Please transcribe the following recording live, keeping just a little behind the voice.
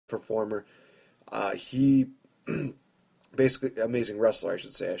performer. He basically amazing wrestler, I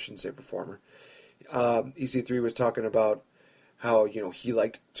should say. I shouldn't say performer. EC3 was talking about how he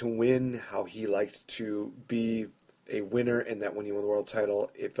liked to win, how he liked to be a winner, and that when he won the world title,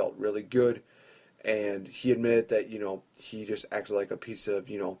 it felt really good. And he admitted that he just acted like a piece of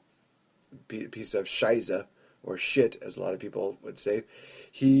shiza or shit, as a lot of people would say.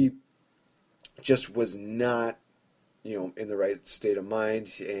 He just was not in the right state of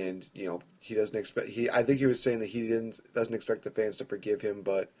mind, and he doesn't expect. I think he was saying that he doesn't expect the fans to forgive him,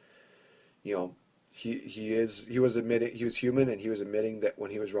 but he was admitting he was human, and he was admitting that when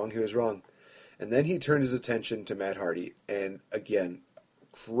he was wrong. And then he turned his attention to Matt Hardy, and again,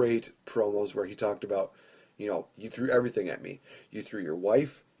 great promos where he talked about, you threw everything at me. You threw your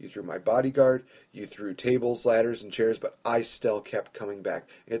wife, you threw my bodyguard, you threw tables, ladders, and chairs, but I still kept coming back.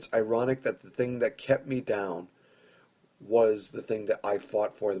 It's ironic that the thing that kept me down was the thing that I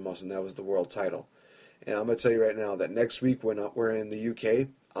fought for the most, and that was the world title. And I'm going to tell you right now that next week when we're in the UK,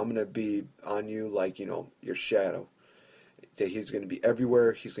 I'm going to be on you like, your shadow. That he's going to be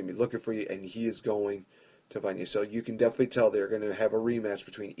everywhere, he's going to be looking for you, and he is going to find you. So you can definitely tell they're going to have a rematch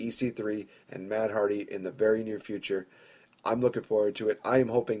between EC3 and Matt Hardy in the very near future. I'm looking forward to it. I am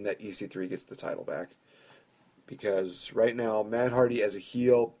hoping that EC3 gets the title back. Because right now, Matt Hardy as a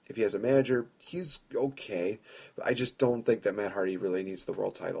heel, if he has a manager, he's okay. But I just don't think that Matt Hardy really needs the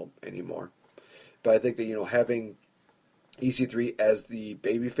world title anymore. But I think that, having EC3 as the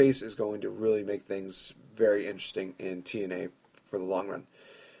babyface is going to really make things very interesting in TNA for the long run.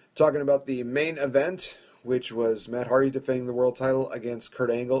 Talking about the main event, which was Matt Hardy defending the world title against Kurt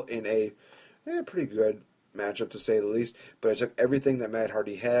Angle in a pretty good matchup, to say the least. But it took everything that Matt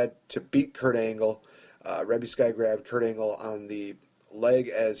Hardy had to beat Kurt Angle. Rebby Sky grabbed Kurt Angle on the leg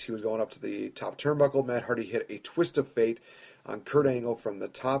as he was going up to the top turnbuckle. Matt Hardy hit a twist of fate on Kurt Angle from the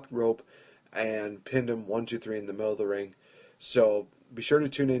top rope and pinned him 1, 2, 3 in the middle of the ring. So be sure to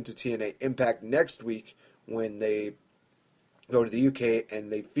tune in to TNA Impact next week when they go to the UK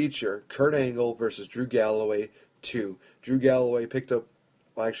and they feature Kurt Angle versus Drew Galloway 2. Drew Galloway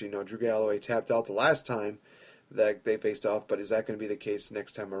Drew Galloway tapped out the last time that they faced off, but is that going to be the case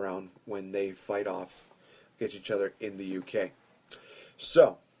next time around when they fight off against each other in the UK?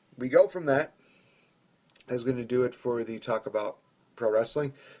 So, we go from that. That's going to do it for the talk about pro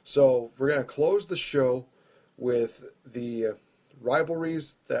wrestling. So, we're going to close the show with the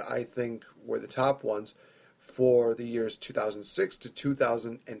rivalries that I think were the top ones for the years 2006 to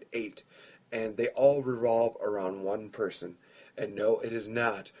 2008. And they all revolve around one person. And no, it is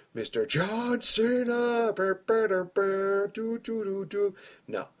not Mr. John Cena.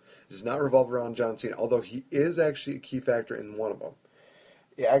 No, it does not revolve around John Cena, although he is actually a key factor in one of them.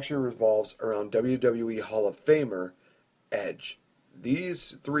 It actually revolves around WWE Hall of Famer Edge.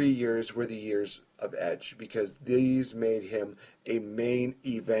 These 3 years were the years of Edge because these made him a main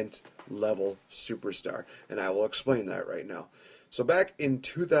event level superstar. And I will explain that right now. So back in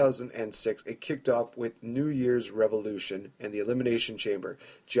 2006, it kicked off with New Year's Revolution and the Elimination Chamber.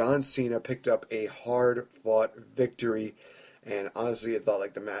 John Cena picked up a hard-fought victory, and honestly, it felt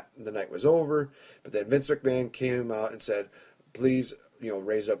like the night was over. But then Vince McMahon came out and said, please,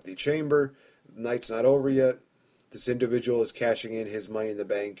 raise up the chamber. The night's not over yet. This individual is cashing in his Money in the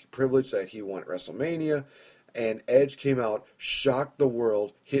Bank privilege that he won at WrestleMania. And Edge came out, shocked the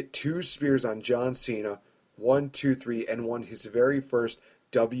world, hit 2 spears on John Cena, 1, 2, 3, and won his very first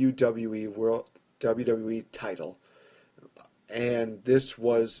WWE title. And this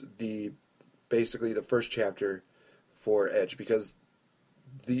was basically the first chapter for Edge because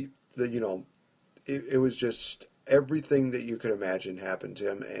it was just everything that you could imagine happened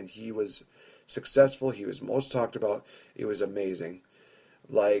to him, and he was successful. He was most talked about. It was amazing.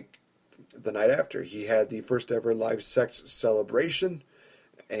 Like the night after, he had the first ever live sex celebration,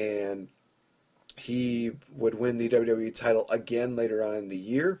 and he would win the WWE title again later on in the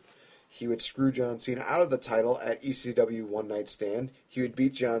year. He would screw John Cena out of the title at ECW One Night Stand. He would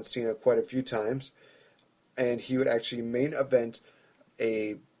beat John Cena quite a few times. And he would actually main event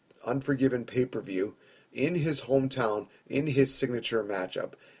a Unforgiven pay-per-view in his hometown, in his signature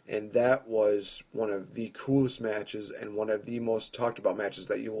matchup. And that was one of the coolest matches and one of the most talked about matches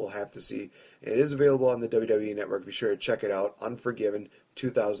that you will have to see. It is available on the WWE Network. Be sure to check it out. Unforgiven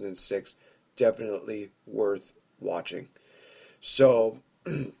 2006. Definitely worth watching. So,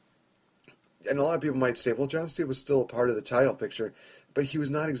 and a lot of people might say, well, John Cena was still a part of the title picture, but he was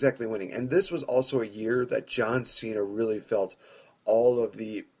not exactly winning. And this was also a year that John Cena really felt all of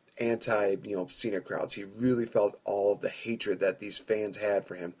the Cena crowds. He really felt all of the hatred that these fans had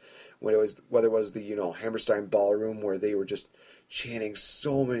for him. Whether it was the Hammerstein Ballroom where they were just chanting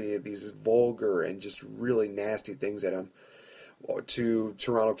so many of these vulgar and just really nasty things at him to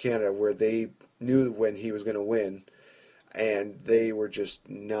Toronto, Canada, where they knew when he was going to win, and they were just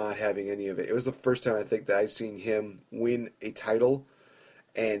not having any of it. It was the first time I think that I've seen him win a title,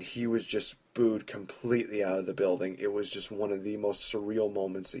 and he was just booed completely out of the building. It was just one of the most surreal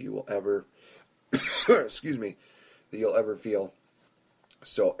moments that you will ever, excuse me, that you'll ever feel.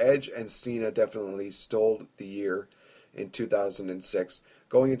 So Edge and Cena definitely stole the year in 2006.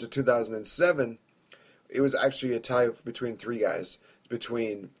 Going into 2007, it was actually a tie between three guys. It's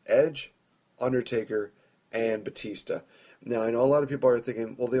between Edge, Undertaker, and Batista. Now, I know a lot of people are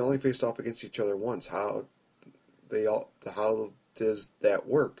thinking, well, they only faced off against each other once. How does that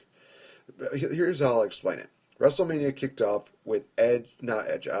work? Here's how I'll explain it. WrestleMania kicked off with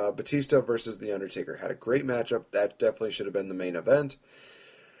Batista versus The Undertaker. Had a great matchup. That definitely should have been the main event.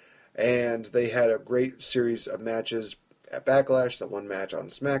 And they had a great series of matches at Backlash, the one match on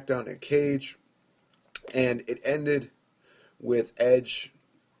SmackDown, and Cage. And it ended with Edge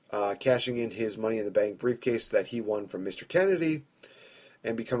cashing in his Money in the Bank briefcase that he won from Mr. Kennedy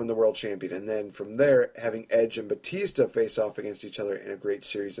and becoming the world champion. And then from there, having Edge and Batista face off against each other in a great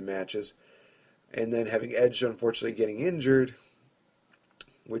series of matches. And then having Edge, unfortunately, getting injured,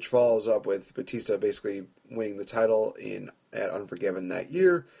 which follows up with Batista basically winning the title at Unforgiven that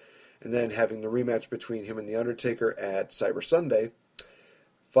year. And then having the rematch between him and The Undertaker at Cyber Sunday.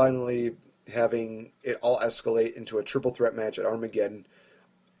 Finally, having it all escalate into a triple threat match at Armageddon.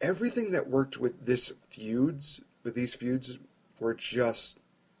 Everything that worked with these feuds were just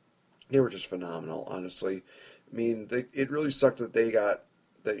phenomenal, honestly. I mean, it really sucked that they got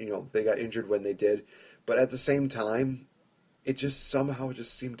injured when they did, but at the same time, it just somehow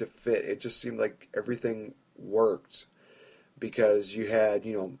just seemed to fit. It just seemed like everything worked because you had,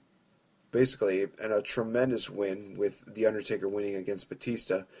 basically a tremendous win with The Undertaker winning against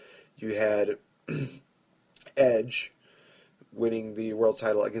Batista. You had Edge winning the world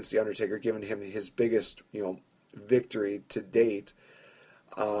title against The Undertaker, giving him his biggest, victory to date.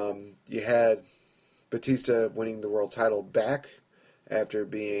 You had Batista winning the world title back after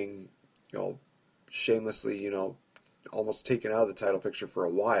being, shamelessly, almost taken out of the title picture for a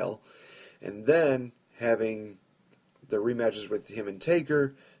while. And then having the rematches with him and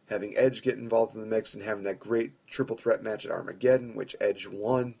Taker, having Edge get involved in the mix, and having that great triple threat match at Armageddon, which Edge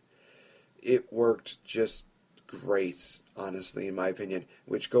won. It worked just great, honestly, in my opinion,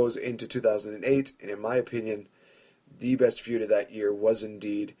 which goes into 2008, and in my opinion, the best feud of that year was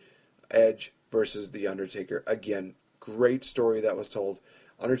indeed Edge versus The Undertaker. Again, great story that was told.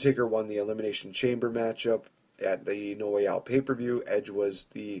 Undertaker won the Elimination Chamber matchup at the No Way Out pay-per-view. Edge was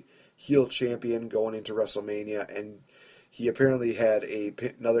the heel champion going into WrestleMania, and he apparently had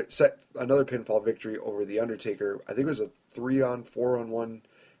another pinfall victory over The Undertaker. I think it was a 3-on, 4-on-1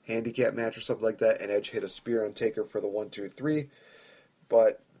 handicap match or something like that, and Edge hit a spear on Taker for the 1-2-3.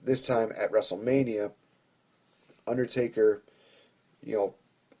 But this time at WrestleMania, Undertaker,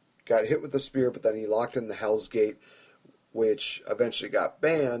 got hit with the spear, but then he locked in the Hell's Gate, which eventually got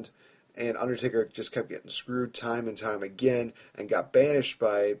banned, and Undertaker just kept getting screwed time and time again, and got banished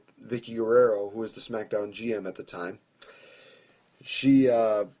by Vicky Guerrero, who was the SmackDown GM at the time. She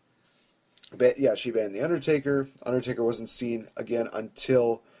banned The Undertaker. Undertaker wasn't seen again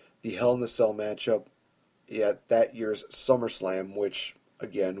until the Hell in a Cell matchup at that year's SummerSlam, which,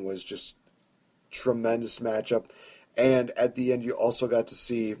 again, was just tremendous matchup. And at the end, you also got to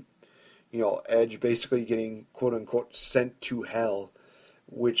see, Edge basically getting, quote-unquote, sent to hell,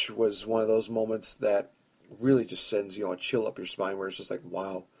 which was one of those moments that really just sends, a chill up your spine, where it's just like,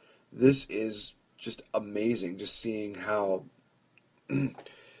 wow, this is just amazing, just seeing how...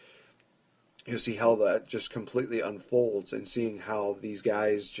 you see how that just completely unfolds, and seeing how these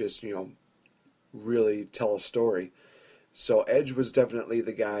guys just, really tell a story. So Edge was definitely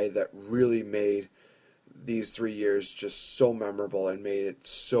the guy that really made these 3 years just so memorable and made it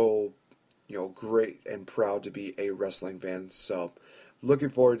so, great and proud to be a wrestling fan. So looking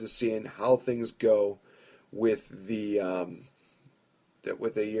forward to seeing how things go with the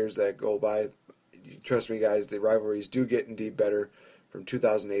years that go by. Trust me, guys, the rivalries do get indeed better from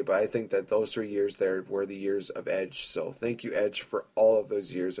 2008, but I think that those 3 years there were the years of Edge. So thank you, Edge, for all of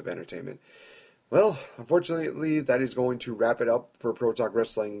those years of entertainment. Well, unfortunately, that is going to wrap it up for Pro Talk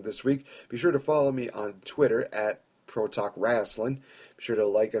Wrestling this week. Be sure to follow me on Twitter at Pro Talk Wrestling. Be sure to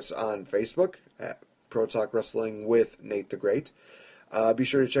like us on Facebook at Pro Talk Wrestling with Nate the Great. Be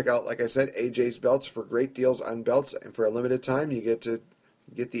sure to check out, like I said, AJ's Belts for great deals on belts, and for a limited time, you get to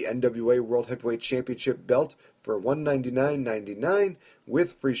Get the NWA World Heavyweight Championship belt for $199.99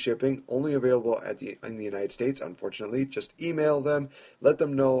 with free shipping. Only available in the United States, unfortunately. Just email them, let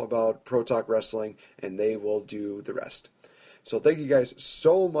them know about Pro Talk Wrestling, and they will do the rest. So thank you guys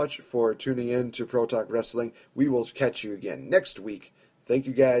so much for tuning in to Pro Talk Wrestling. We will catch you again next week. Thank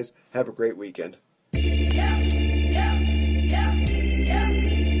you guys. Have a great weekend.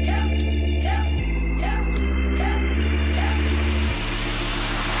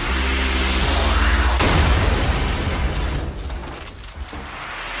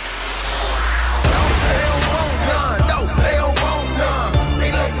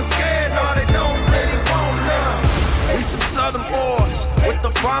 Southern boys with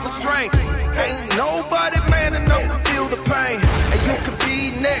the farmer strength. Ain't nobody man enough to feel the pain. And you could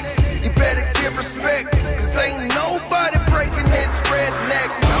be next. You better give respect. Cause ain't nobody breaking this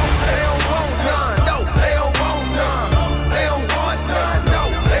redneck